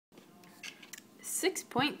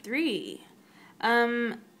6.3.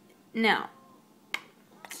 Now,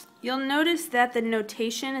 you'll notice that the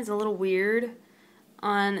notation is a little weird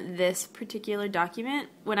on this particular document.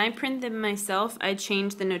 When I print them myself, I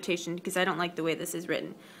change the notation because I don't like the way this is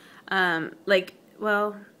written. Like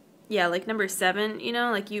number 7, you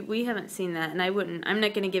know, like we haven't seen that, and I'm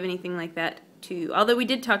not going to give anything like that to you. Although we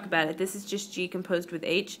did talk about it. This is just G composed with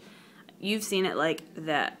H. You've seen it like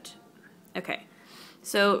that. Okay.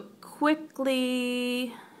 So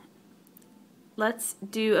quickly, let's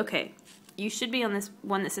do, okay, you should be on this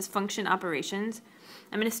one that says function operations.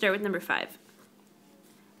 I'm going to start with number 5.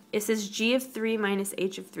 It says G of 3 minus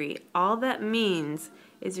H of 3. All that means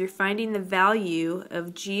is you're finding the value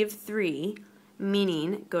of G of 3,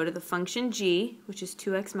 meaning go to the function G, which is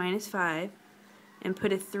 2x minus 5, and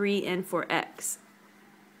put a 3 in for x.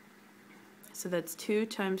 So that's 2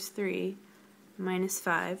 times 3 minus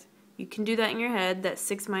 5. You can do that in your head. That's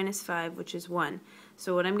 6 minus 5, which is 1.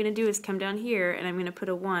 So what I'm going to do is come down here, and I'm going to put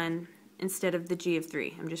a 1 instead of the G of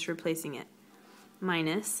 3. I'm just replacing it.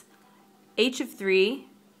 Minus H of 3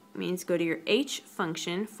 means go to your H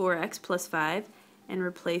function, 4x plus 5, and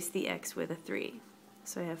replace the x with a 3.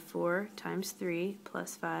 So I have 4 times 3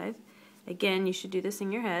 plus 5. Again, you should do this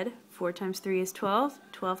in your head. 4 times 3 is 12.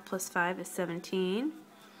 12 plus 5 is 17.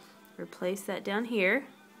 Replace that down here.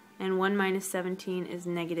 And 1 minus 17 is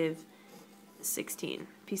negative 16.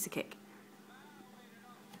 Piece of cake.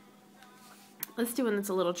 Let's do one that's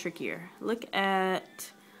a little trickier. Look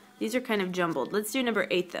at, these are kind of jumbled. Let's do number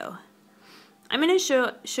 8 though. I'm going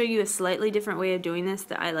to show you a slightly different way of doing this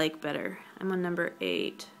that I like better. I'm on number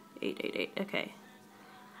 8. 8. Okay.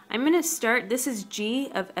 I'm going to start, this is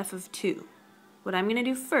G of f of 2. What I'm going to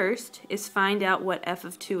do first is find out what f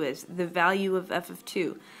of 2 is, the value of f of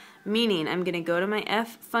 2. Meaning, I'm going to go to my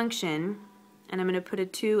f function, and I'm going to put a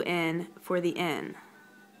 2 in for the n.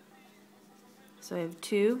 So I have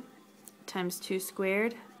 2 times 2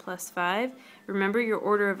 squared plus 5. Remember, your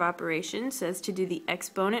order of operations says to do the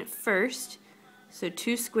exponent first. So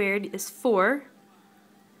 2 squared is 4.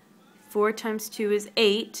 4 times 2 is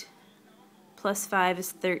 8. Plus 5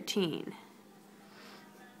 is 13.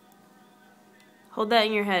 Hold that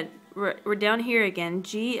in your head. We're down here again,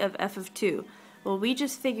 G of f of 2. Well, we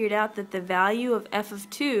just figured out that the value of f of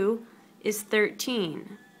 2 is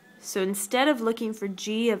 13. So instead of looking for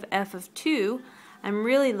G of f of 2, I'm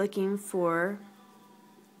really looking for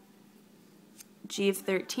G of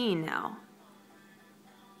 13 now.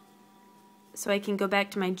 So I can go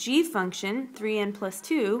back to my G function, 3n plus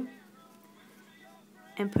 2,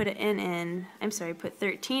 and put an n in, put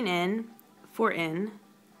 13 in for n.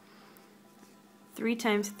 3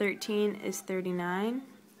 times 13 is 39.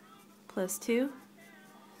 Plus 2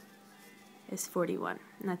 is 41.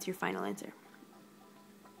 And that's your final answer.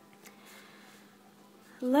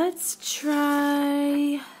 Let's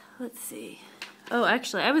see. Oh,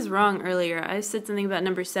 actually, I was wrong earlier. I said something about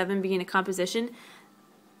number 7 being a composition.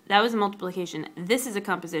 That was a multiplication. This is a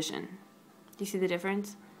composition. Do you see the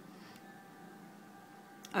difference?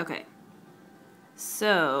 Okay.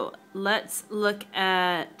 So let's look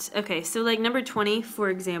at, okay, so like number 20, for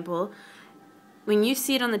example, when you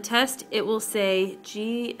see it on the test, it will say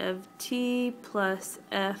G of t plus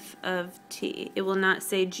f of t. It will not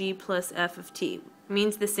say G plus f of t. It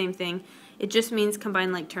means the same thing. It just means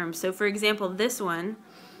combine like terms. So for example, this one,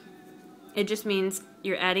 it just means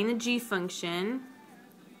you're adding the G function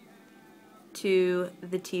to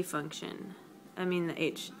the t function. I mean the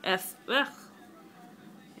h. F. Ugh.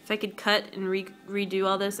 If I could cut and redo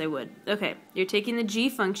all this, I would. Okay, you're taking the G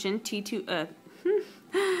function, t2,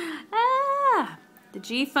 the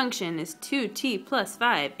G function is 2t plus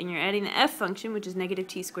 5, and you're adding the f function, which is negative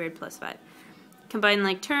t squared plus 5. Combine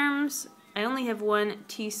like terms. I only have one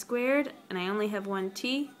t squared, and I only have one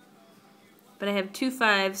t, but I have 2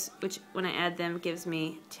 5s, which when I add them gives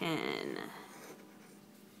me 10.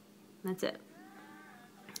 That's it.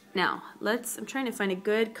 Now, I'm trying to find a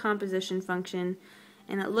good composition function,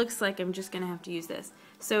 and it looks like I'm just going to have to use this.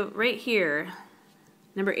 So right here,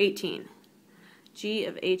 number 18, G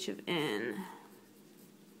of h of n.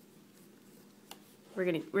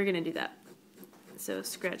 We're gonna do that. So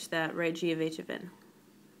scratch that, write G of h of n.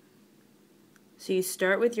 So you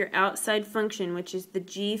start with your outside function, which is the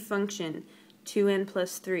G function, 2n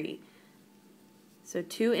plus 3. So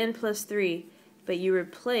 2n plus 3, but you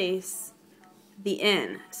replace the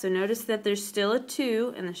n. So notice that there's still a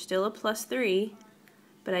 2 and there's still a plus 3,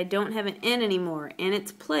 but I don't have an n anymore. In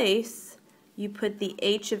its place, you put the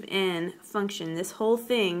h of n function. This whole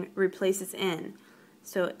thing replaces n.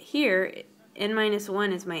 So here, n minus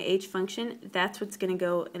 1 is my h function. That's what's going to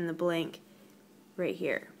go in the blank right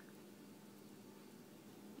here.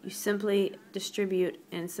 you simply distribute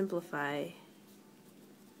and simplify.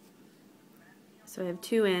 So I have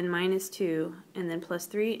 2n minus 2 and then plus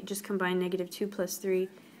 3. Just combine negative 2 plus 3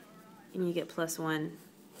 and you get plus 1.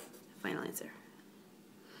 Final answer.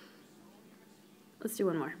 Let's do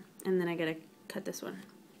one more. And then I gotta cut this one.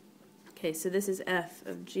 Okay, so this is f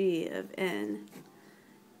of g of n.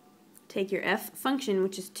 Take your f function,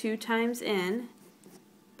 which is 2 times n,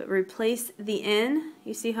 but replace the n.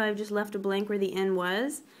 You see how I've just left a blank where the n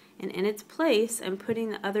was? And in its place, I'm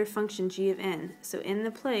putting the other function g of n. So in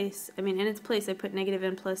its place, I put negative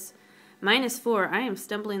n plus minus 4. I am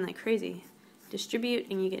stumbling like crazy. Distribute,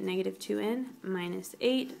 and you get negative 2n minus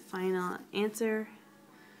 8. Final answer.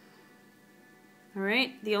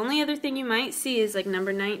 Alright, the only other thing you might see is like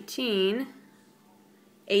number 19,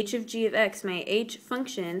 h of g of x. My h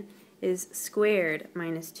function is squared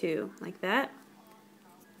minus 2, like that.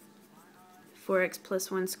 4x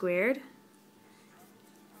plus 1 squared,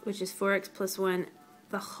 which is 4x plus 1,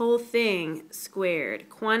 the whole thing squared,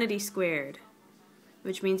 quantity squared,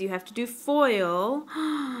 which means you have to do FOIL.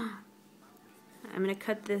 I'm going to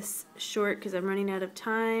cut this short because I'm running out of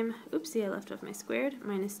time. Oopsie, I left off my squared,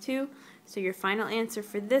 minus 2. So your final answer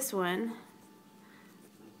for this one,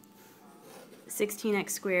 16x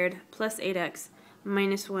squared plus 8x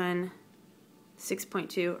minus 1,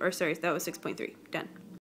 6.2, or sorry, that was 6.3. Done.